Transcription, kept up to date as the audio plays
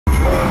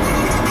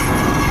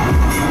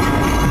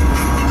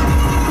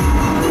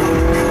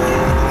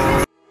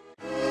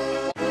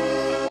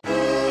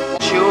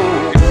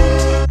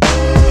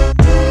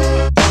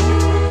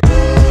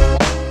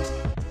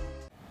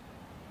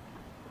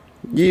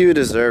You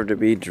deserve to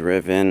be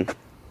driven.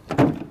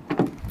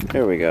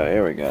 Here we go,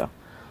 here we go.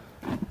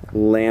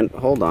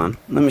 Hold on.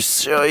 Let me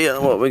show you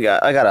what we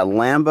got. I got a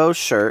Lambo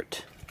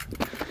shirt.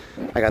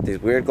 I got these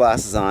weird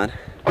glasses on.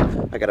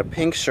 I got a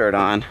pink shirt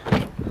on.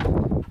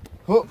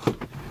 Whoa.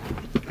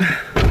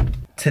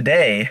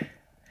 Today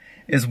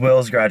is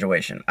Will's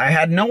graduation. I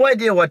had no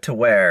idea what to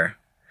wear.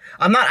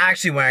 I'm not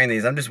actually wearing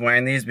these. I'm just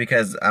wearing these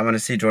because I want to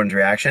see Jordan's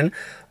reaction.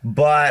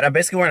 But I'm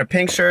basically wearing a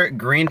pink shirt,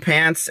 green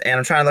pants, and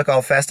I'm trying to look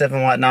all festive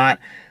and whatnot.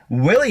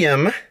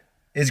 William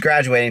is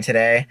graduating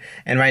today,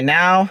 and right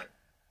now, I'm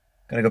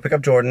gonna go pick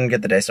up Jordan and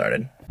get the day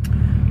started.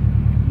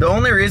 The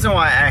only reason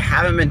why I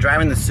haven't been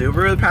driving the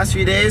Subaru the past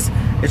few days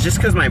is just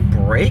because my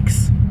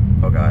brakes.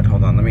 Oh God,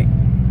 hold on. Let me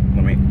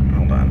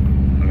hold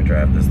on. Let me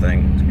drive this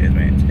thing.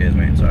 Excuse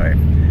me. Sorry.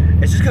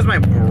 It's just because my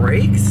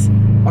brakes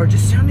are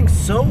just sounding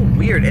so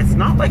weird. It's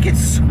not like it's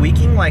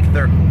squeaking like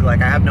I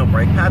have no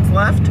brake pads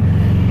left.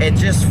 It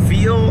just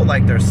feels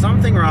like there's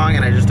something wrong,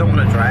 and I just don't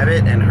want to drive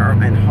it and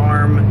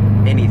harm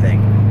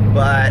anything.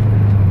 But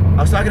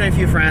I was talking to a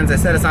few friends. I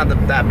said it's not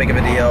that big of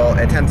a deal.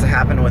 It tends to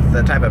happen with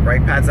the type of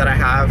brake pads that I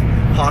have,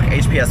 Hawk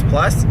HPS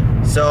Plus.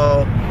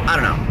 So I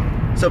don't know.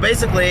 So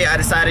basically, I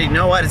decided, you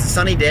know what? It's a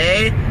sunny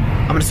day.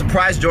 I'm gonna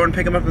surprise Jordan,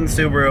 pick him up in the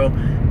Subaru,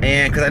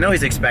 and because I know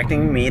he's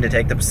expecting me to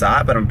take the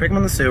Passat, but I'm gonna pick him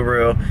in the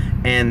Subaru,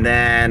 and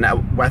then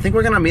I think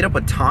we're gonna meet up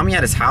with Tommy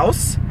at his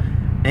house,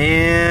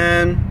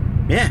 and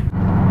yeah.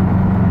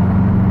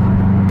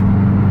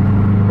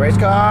 Race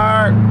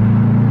car.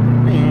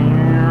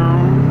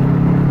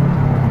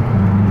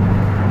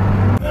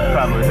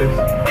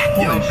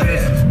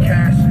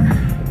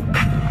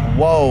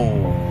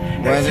 Whoa.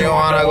 Where's you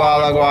wanna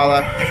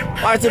guala?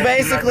 Alright, so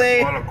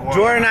basically,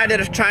 Jordan and I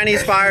did a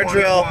Chinese fire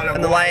drill,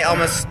 and the light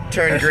almost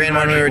turned green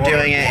when we were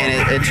doing it,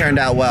 and it turned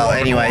out well.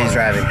 Anyway, he's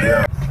driving.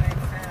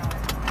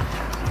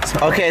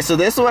 Okay, so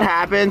this is what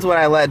happens when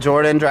I let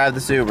Jordan drive the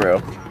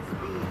Subaru.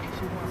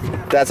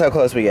 That's how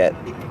close we get.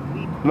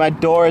 My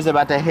door is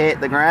about to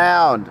hit the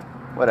ground.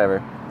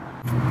 Whatever.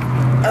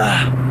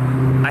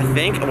 I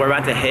think we're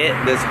about to hit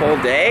this whole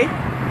day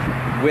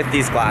with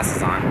these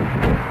glasses on.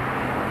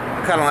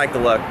 I kind of like the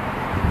look.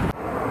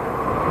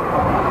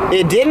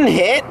 It didn't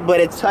hit,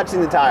 but it's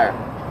touching the tire.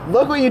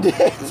 Look what you did.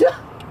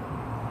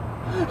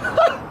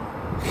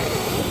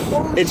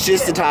 It's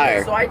just a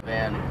tire.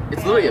 Van.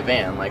 It's literally a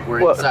van. Like we're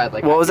inside.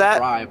 Like what was that?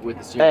 Drive with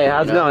the Subaru, hey,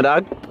 how's it going,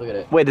 dog? Look at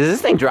it. Wait, does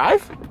this thing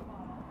drive?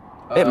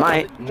 It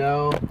might.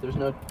 No, there's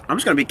no. I'm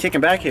just gonna be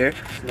kicking back here.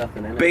 There's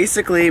nothing in it.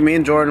 Basically, me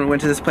and Jordan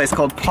went to this place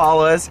called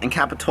Paula's in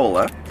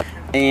Capitola,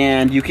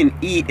 and you can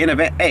eat in a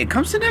van. Hey,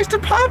 come sit next to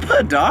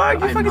Papa,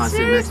 dog. You fucking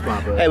serious?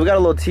 Papa. Hey, we got a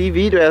little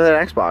TV. Do we have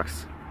an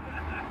Xbox?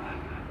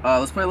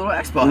 Let's play a little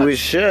Xbox. We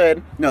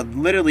should. No,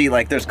 literally,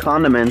 like, there's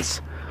condiments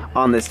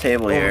on this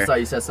table here. I thought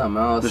you said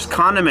something else. There's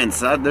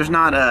condiments. There's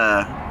not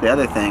the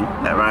other thing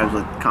that rhymes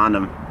with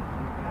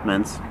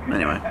condiments.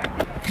 Anyway.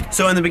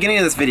 So in the beginning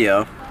of this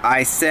video,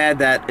 I said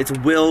that it's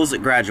Will's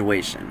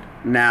graduation.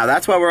 Now,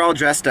 that's why we're all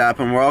dressed up,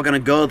 and we're all gonna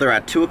go there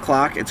at 2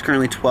 o'clock. It's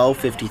currently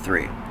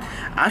 12:53.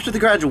 After the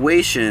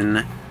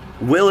graduation,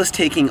 Will is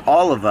taking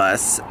all of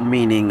us,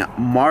 meaning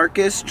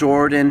Marcus,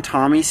 Jordan,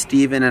 Tommy,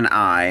 Steven, and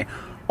I,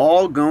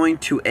 all going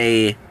to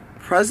a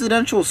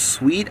presidential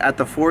suite at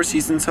the Four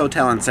Seasons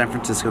Hotel in San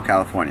Francisco,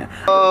 California.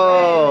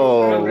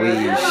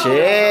 Holy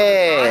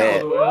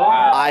shit!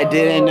 I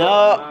didn't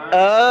know.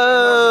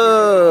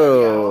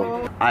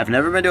 Oh! I've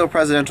never been to a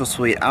presidential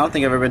suite. I don't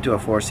think I've ever been to a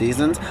Four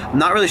Seasons. I'm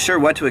not really sure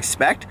what to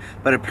expect,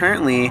 but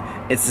apparently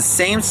it's the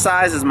same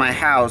size as my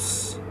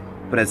house,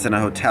 but it's in a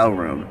hotel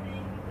room.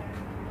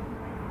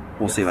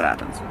 We'll see what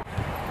happens.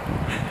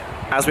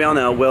 As we all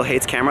know, Will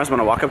hates cameras. I'm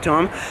gonna walk up to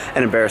him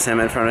and embarrass him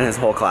in front of his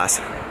whole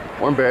class.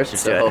 Or embarrass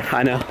yourself.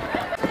 I know.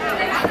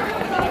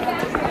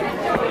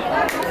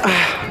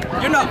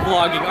 You're not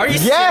vlogging, are you?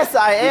 Yes,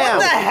 I am.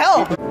 What the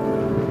hell?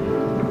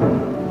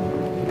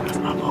 That's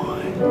my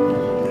boy.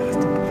 That's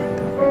the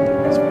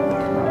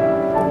boy.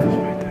 He's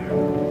right there.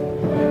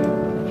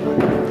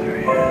 There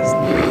he is.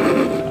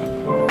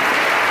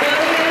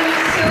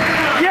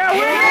 Yeah, we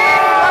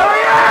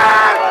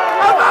are!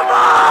 That's my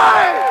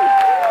boy!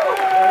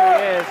 There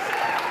he is.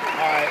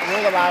 Alright,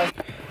 move about.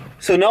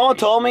 So no one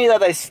told me that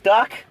they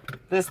stuck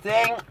this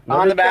thing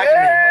on the back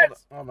of me.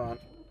 Hold on.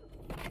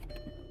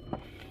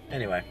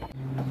 Anyway.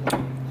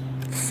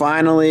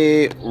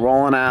 Finally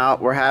rolling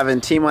out. We're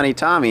having T-Money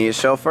Tommy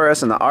chauffeur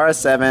us in the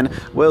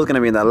RS7. Will's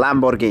gonna be in the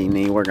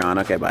Lamborghini. We're gone.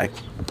 Okay, bye.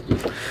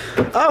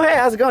 Oh, hey,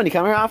 how's it going? Do you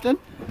come here often?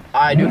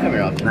 I do come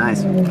here often.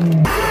 Nice.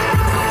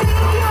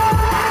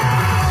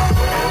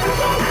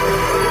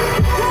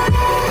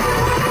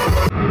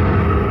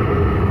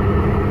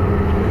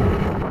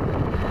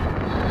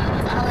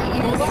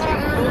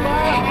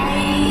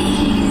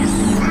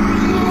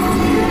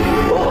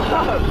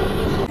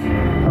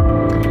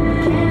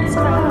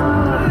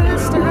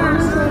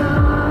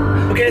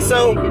 Okay,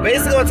 so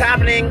basically what's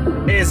happening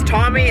is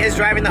Tommy is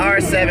driving the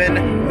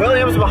RS7,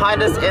 William's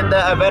behind us in the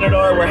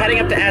Aventador, we're heading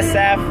up to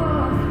SF,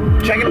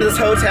 checking into this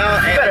hotel,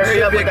 and better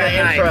hurry up with that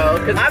intro.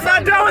 I'm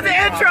not done with the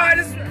intro, I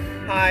just...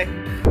 Hi.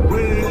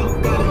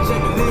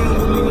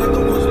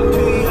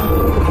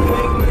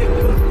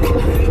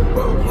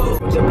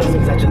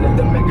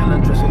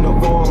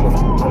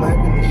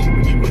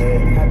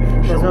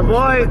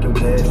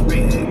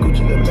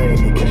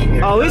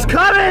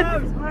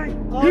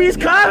 He's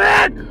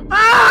coming!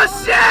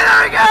 Oh shit,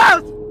 there he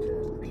goes!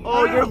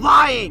 Oh, you're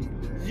lying!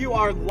 You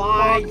are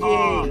lying!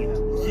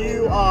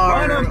 You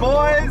are... Run him,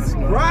 boys!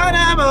 Run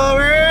him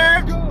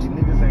over!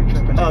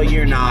 Oh,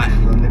 you're not.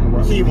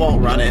 He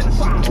won't run it.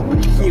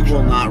 He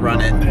will not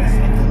run it.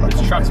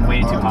 This truck's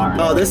way too hard.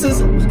 Oh, this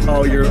is...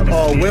 Oh, you're...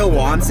 Oh, Will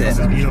wants it.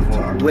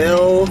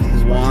 Will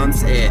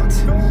wants it.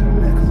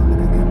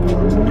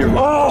 You're...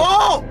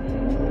 Oh!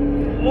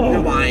 You're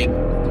lying.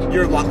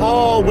 You're lying.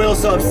 Oh, Will's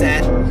so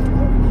upset.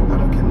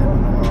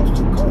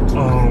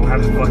 Oh, how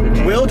does it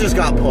fucking... Will just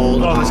got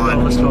pulled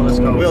on. Let's go.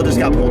 Will just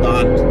got pulled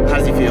on. How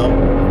does he feel?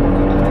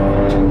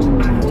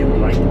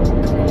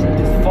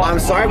 I'm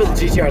sorry, but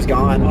the GTR's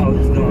gone. Oh,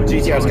 he's gone.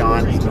 GTR's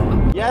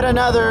gone. Yet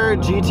another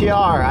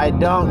GTR. I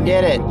don't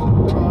get it.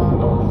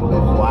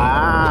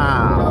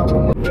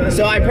 Wow.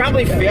 So I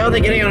probably failed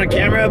at getting on a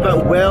camera,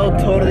 but Will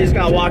totally just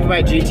got walked by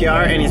a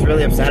GTR and he's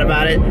really upset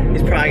about it.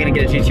 He's probably gonna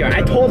get a GTR.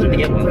 I told him to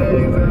get one.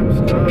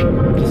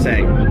 Just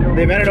saying.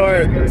 The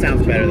Aventador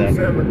sounds better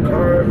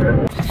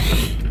though.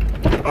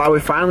 Oh, we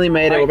finally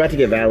made it. We're about to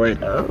get valet.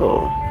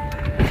 Oh.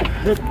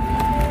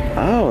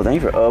 Oh,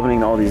 thank you for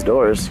opening all these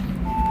doors.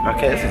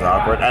 Okay, this is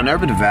awkward. I've never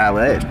been to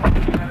valet.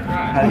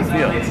 How do you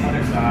feel?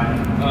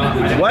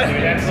 What?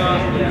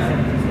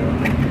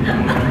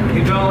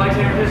 You don't like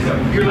San Francisco?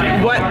 You're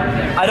like, what?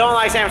 I don't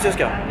like San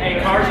Francisco. Hey,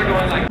 cars are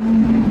going like...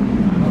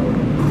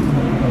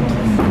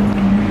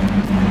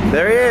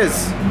 There he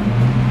is.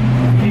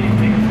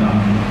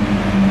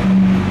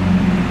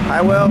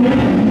 Hi, Will.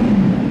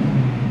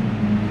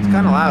 It's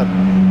kind of loud.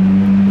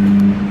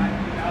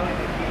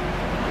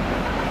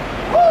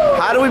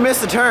 How do we miss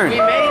the turn? We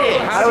made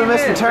it. How do we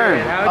miss the turn?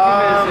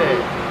 How'd you miss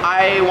it?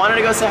 I wanted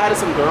to go say hi to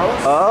some girls.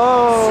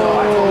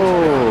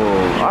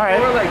 Oh. All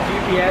right. Or like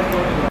GPS.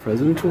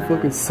 Presidential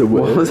fucking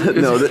subway. What was it?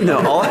 No,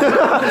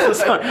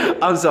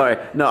 I'm sorry.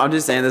 No, I'm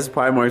just saying this is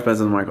probably more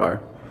expensive than my car.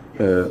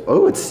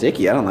 Oh, it's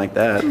sticky. I don't like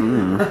that.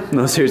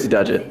 No, seriously,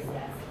 touch it.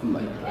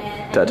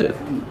 Touch it.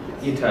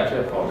 You touch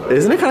it.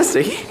 Isn't it kind of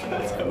sticky?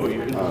 That's so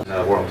weird.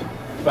 World.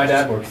 My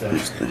dad works there.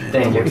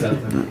 Thank you.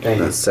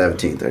 That's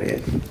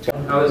 1738.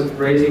 I was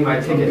raising my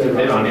ticket to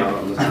bid on it.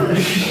 And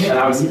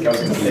I was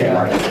gonna say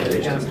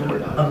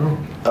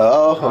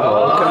Oh,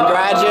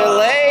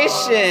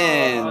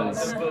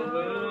 congratulations!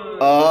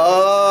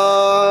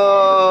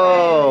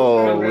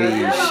 Holy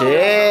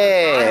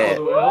shit!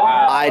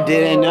 I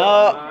didn't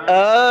know.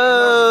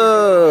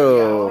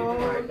 Oh!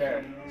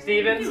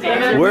 Steven?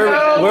 Where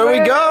are we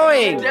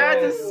going?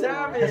 Dad's a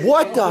savage.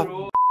 What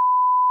the?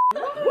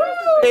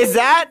 Is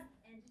that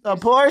a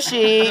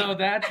Porsche? No,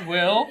 that's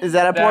Will. Is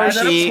that a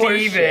Porsche?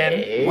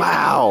 Steven.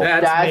 Wow.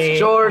 That's me.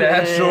 Jordan.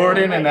 That's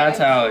Jordan, and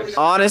that's Alex.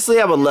 Honestly,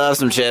 I would love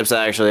some chips,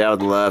 actually. I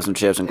would love some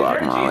chips and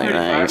guacamole.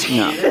 Thanks.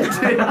 No.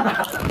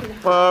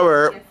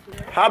 Over.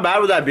 How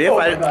bad would that be if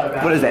I...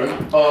 What is that?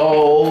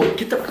 Oh,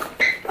 get the.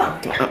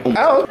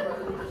 Oh.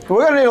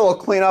 We're gonna need a little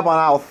cleanup on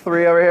aisle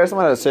 3 over here.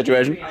 Someone had a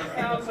situation.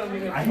 I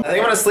think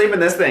I'm gonna sleep in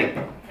this thing.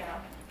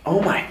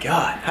 Oh my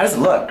god. How does it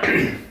look?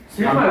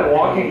 Here's my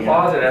walk-in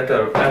closet at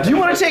the... Do you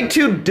want to take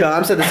 2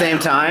 dumps at the same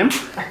time?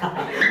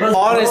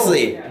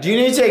 Honestly, do you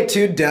need to take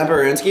 2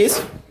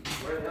 dumper-unskis?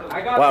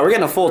 Wow, we're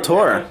getting a full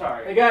tour.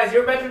 Hey guys,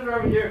 your bedroom's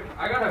over here.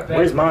 I got a bed.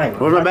 Where's mine?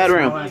 Where's my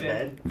bedroom?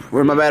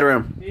 Where's my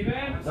bedroom? Steven?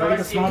 No, I get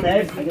a small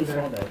bed. I get a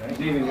small bed,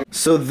 right?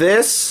 So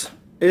this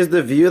is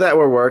the view that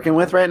we're working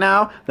with right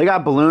now. They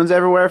got balloons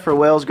everywhere for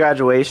Will's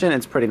graduation.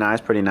 It's pretty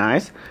nice, pretty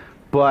nice.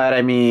 But,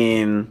 I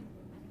mean...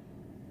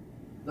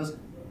 Let's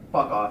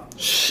fuck off.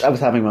 Shh, I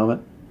was having a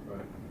moment.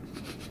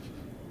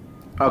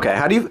 Okay,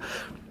 how do you...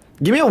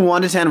 Give me a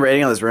 1 to 10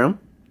 rating on this room.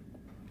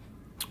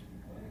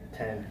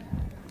 10.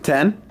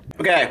 10?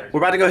 Okay, we're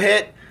about to go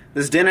hit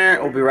this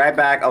dinner. We'll be right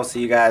back. I'll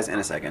see you guys in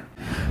a second.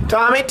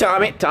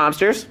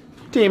 Tomsters.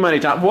 Team Money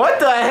Tom. What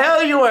the hell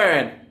are you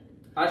wearing?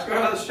 I just got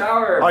out of the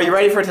shower. Are you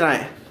ready for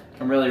tonight?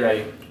 I'm really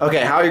ready.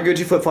 Okay, how are your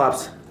Gucci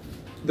flip-flops?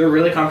 They're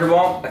really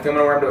comfortable. I think I'm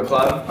gonna wear them to a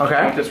club. Okay.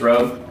 I like this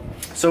robe.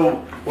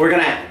 So, we're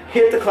gonna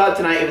hit the club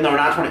tonight, even though we're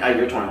not 20.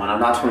 You're 21. I'm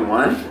not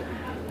 21.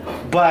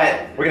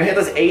 But we're gonna hit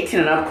this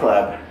 18 and up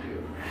club.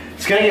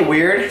 It's gonna get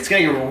weird. It's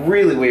gonna get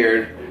really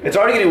weird. It's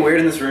already getting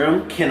weird in this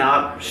room.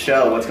 Cannot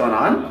show what's going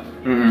on.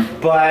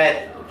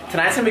 But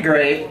tonight's gonna be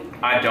great.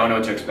 I don't know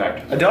what to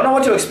expect. I don't know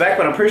what to expect,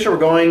 but I'm pretty sure we're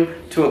going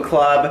to a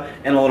club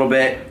in a little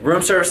bit.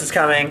 Room service is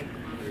coming.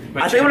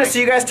 I think I'm gonna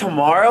see you guys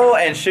tomorrow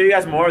and show you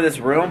guys more of this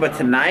room, but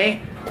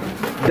tonight,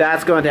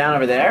 that's going down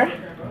over there.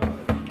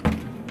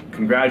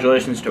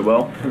 Congratulations to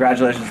Will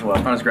Congratulations to Will.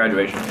 on his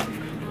graduation.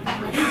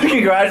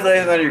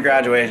 Congratulations on your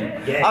graduation.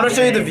 I'm gonna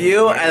show you the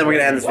view and then we're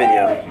gonna end this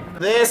video.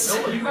 This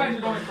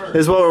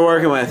is what we're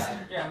working with.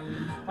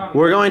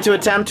 We're going to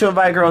attempt to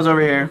invite girls over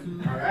here,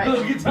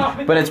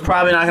 but it's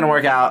probably not gonna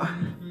work out.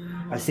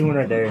 I see one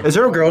right there. Is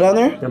there a girl down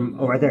there?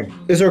 Oh, right there.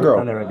 Is there a girl?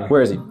 Down there, right there.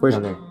 Where is he? Where's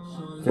Down he? there.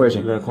 Where is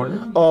she? The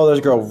corner? Oh, there's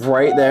a girl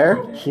right there.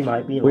 She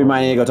might be. We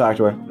might need to go talk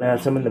to her.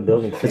 Some in the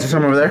building. Is there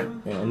someone over there?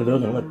 Yeah, in the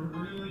building. Look.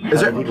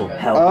 Is there?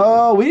 Hell.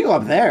 Oh, we need to go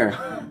up there.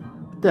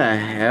 What the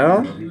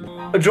hell?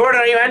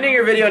 Jordan, are you ending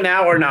your video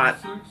now or not?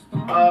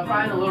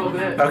 Fine a little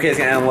bit. Okay, it's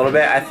gonna end a little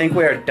bit. I think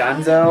we are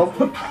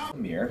donezo.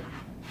 Mirror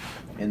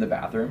in the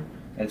bathroom,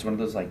 and it's one of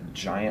those like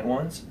giant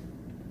ones,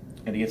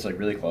 and it gets like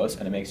really close,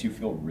 and it makes you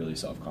feel really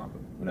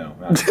self-confident. No,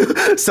 not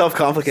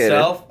Self-complicated.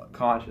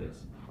 self-conscious.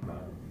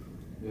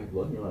 You're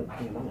like, you're like,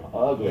 damn, I'm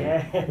ugly.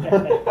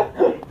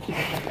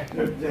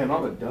 Damn,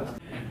 I'm a dust.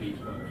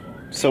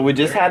 So we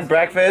just had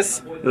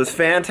breakfast. It was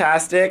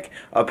fantastic.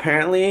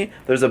 Apparently,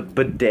 there's a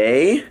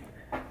bidet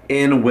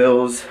in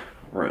Will's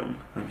room.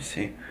 Let me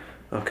see.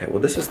 Okay, well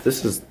that's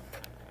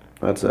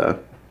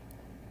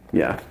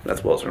yeah,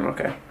 that's Will's room,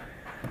 okay.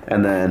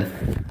 And then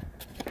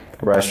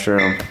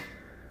restroom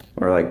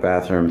or like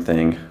bathroom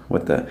thing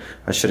with the,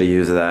 I should have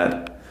used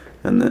that.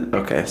 And then,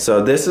 okay,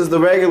 so this is the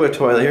regular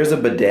toilet. Here's a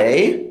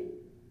bidet.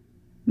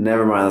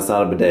 Never mind, that's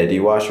not a bidet. Do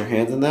you wash your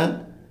hands in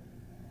that?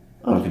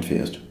 I'm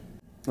confused.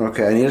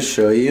 Okay, I need to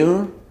show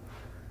you.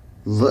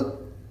 Look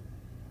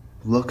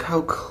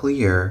how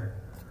clear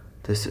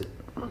this is.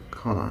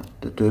 Hold on,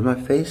 do my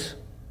face?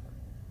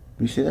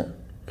 You see that?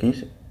 Can you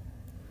see?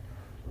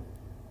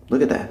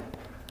 Look at that.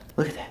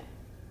 Look at that.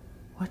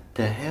 What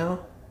the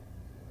hell?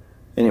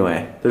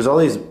 Anyway, there's all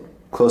these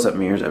close-up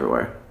mirrors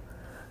everywhere.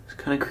 It's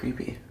kind of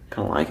creepy.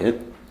 Kind of like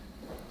it.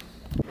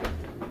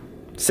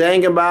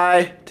 Saying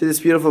goodbye to this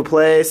beautiful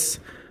place.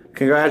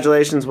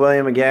 Congratulations,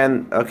 William,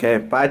 again. Okay,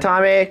 bye,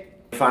 Tommy.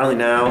 Finally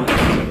now,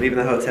 leaving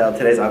the hotel.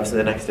 Today's obviously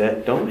the next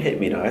day. Don't hit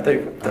me, though. I thought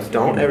you,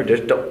 don't ever,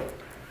 just don't.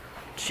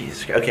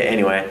 Jesus. Okay,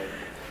 anyway.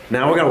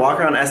 Now we're gonna walk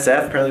around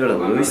SF, apparently go to the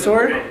Louis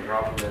store.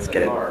 Let's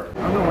get it.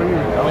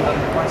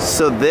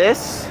 So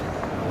this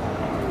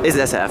is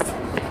SF.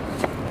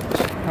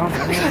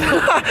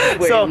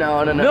 Wait, so,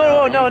 no.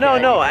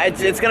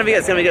 It's gonna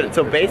be good.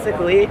 So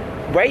basically,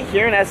 right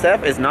here in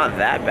SF is not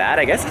that bad.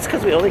 I guess it's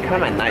because we only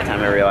come at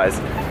nighttime, I realize.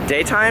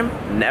 Daytime,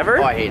 never.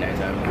 Oh, I hate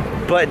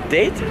nighttime. But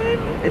daytime,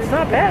 it's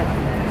not bad.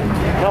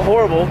 Not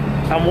horrible.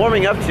 I'm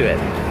warming up to it.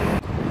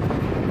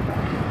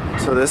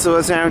 So this is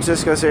what San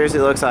Francisco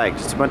seriously looks like.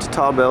 Just a bunch of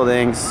tall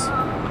buildings.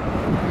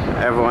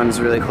 Everyone's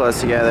really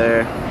close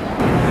together.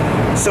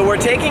 So we're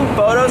taking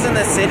photos in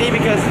the city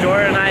because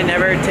Jordan and I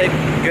never take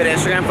good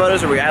Instagram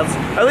photos, or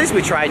at least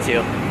we try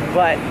to.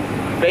 But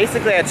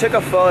basically I took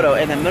a photo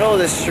in the middle of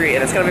the street,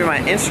 and it's gonna be my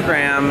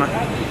Instagram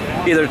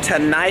either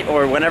tonight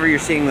or whenever you're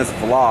seeing this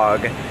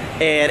vlog.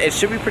 And it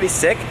should be pretty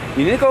sick.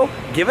 You need to go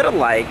give it a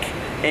like,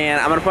 and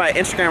I'm gonna put my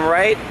Instagram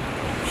right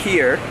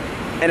here,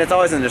 and it's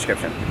always in the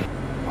description.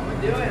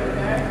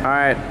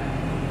 Alright.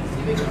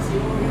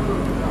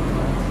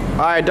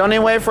 Alright, don't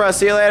even wait for us.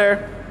 See you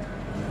later.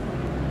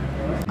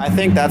 I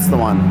think that's the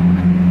one.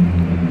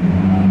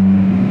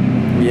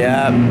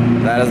 Yep,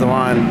 that is the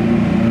one.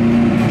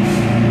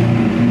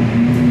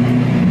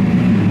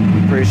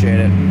 Appreciate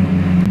it.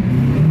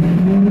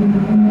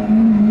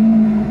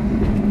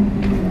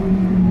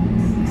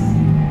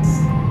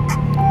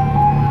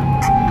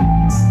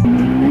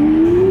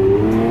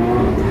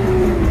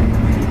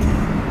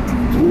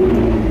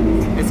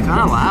 It's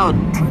kind of loud.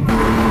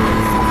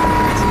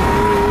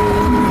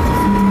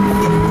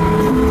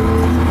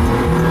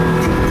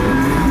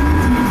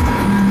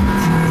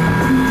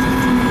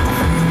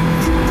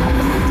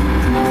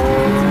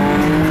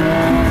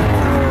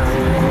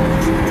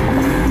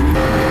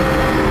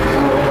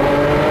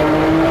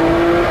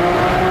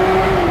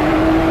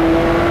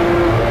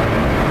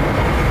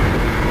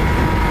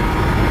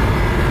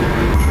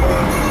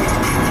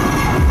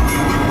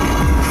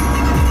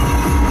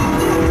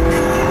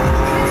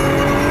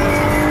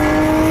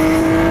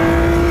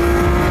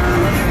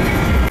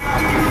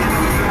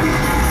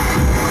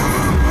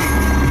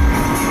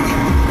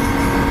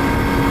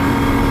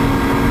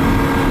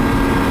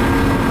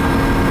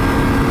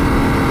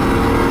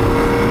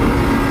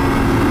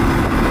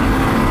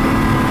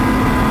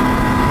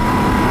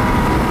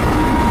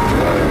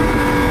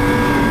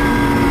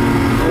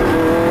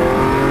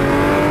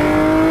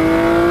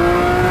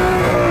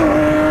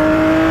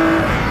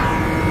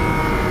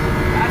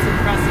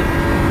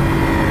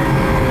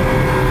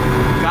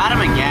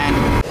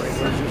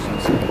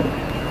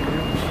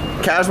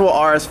 Casual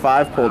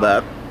RS5 pulled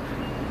up,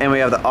 and we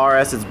have the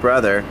RS, its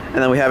brother, and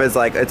then we have his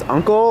its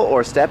uncle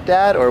or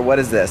stepdad, or what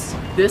is this?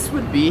 This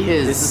would be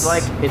his. This is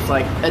like, it's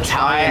like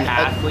Italian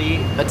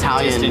athlete,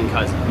 distant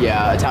cousin.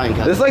 Yeah, Italian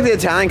cousin. This is like the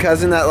Italian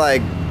cousin that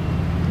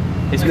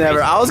it's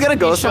never. I was gonna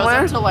go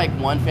somewhere. He shows up to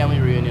one family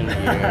reunion a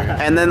year,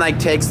 and then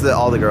takes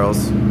all the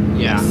girls.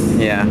 Yeah.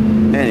 Yeah.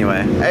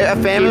 Anyway, a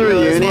family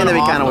reunion that'd be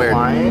kind of weird.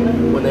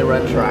 When they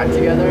run track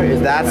together,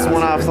 That's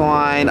one off the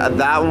line.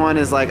 That one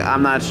is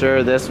I'm not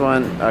sure. This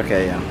one,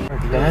 okay, yeah.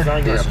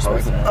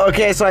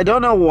 Okay, so I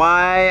don't know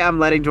why I'm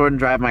letting Jordan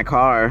drive my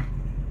car.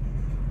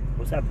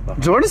 What's that?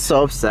 Jordan's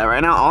so upset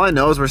right now. All I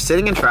know is we're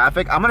sitting in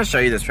traffic. I'm gonna show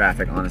you this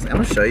traffic, honestly. I'm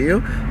gonna show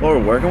you what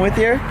we're working with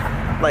here.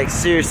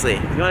 Seriously,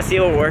 if you wanna see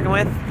what we're working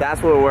with,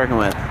 that's what we're working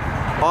with.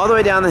 All the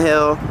way down the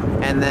hill,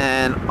 and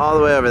then all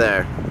the way over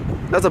there.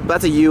 That's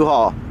a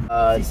U-Haul.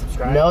 No,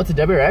 it's a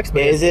WRX,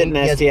 but is it an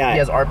STI? He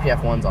has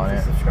RPF 1s on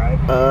it.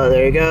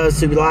 There you go,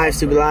 Subi Life,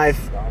 Subi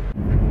Life.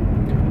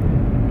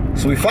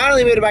 So we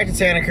finally made it back to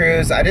Santa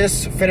Cruz. I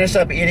just finished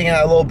up eating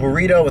a little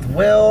burrito with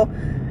Will,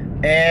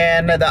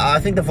 and I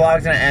think the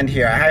vlog's gonna end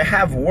here. I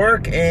have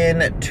work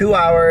in 2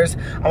 hours.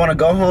 I wanna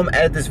go home,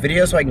 edit this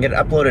video so I can get it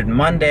uploaded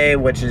Monday,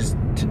 which is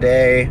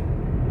today.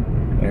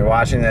 When you're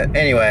watching that,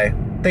 anyway,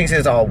 things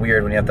is all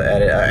weird when you have to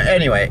edit.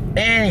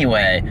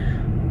 Anyway,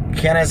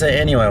 can I say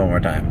anyway one more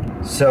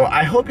time? So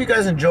I hope you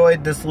guys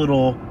enjoyed this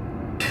little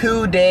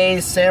 2-day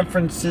San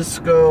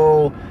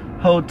Francisco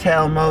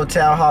hotel,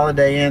 motel,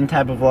 Holiday Inn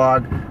type of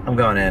vlog. I'm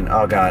going in.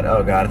 Oh God,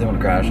 I think I'm gonna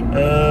crash.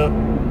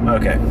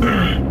 Okay.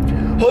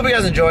 Hope you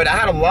guys enjoyed. I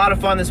had a lot of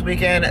fun this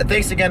weekend.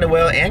 Thanks again to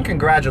Will, and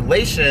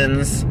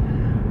congratulations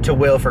to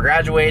Will for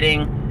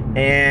graduating.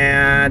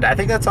 And I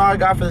think that's all I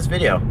got for this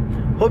video.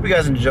 Hope you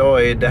guys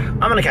enjoyed. I'm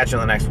gonna catch you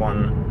on the next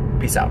one.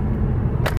 Peace out.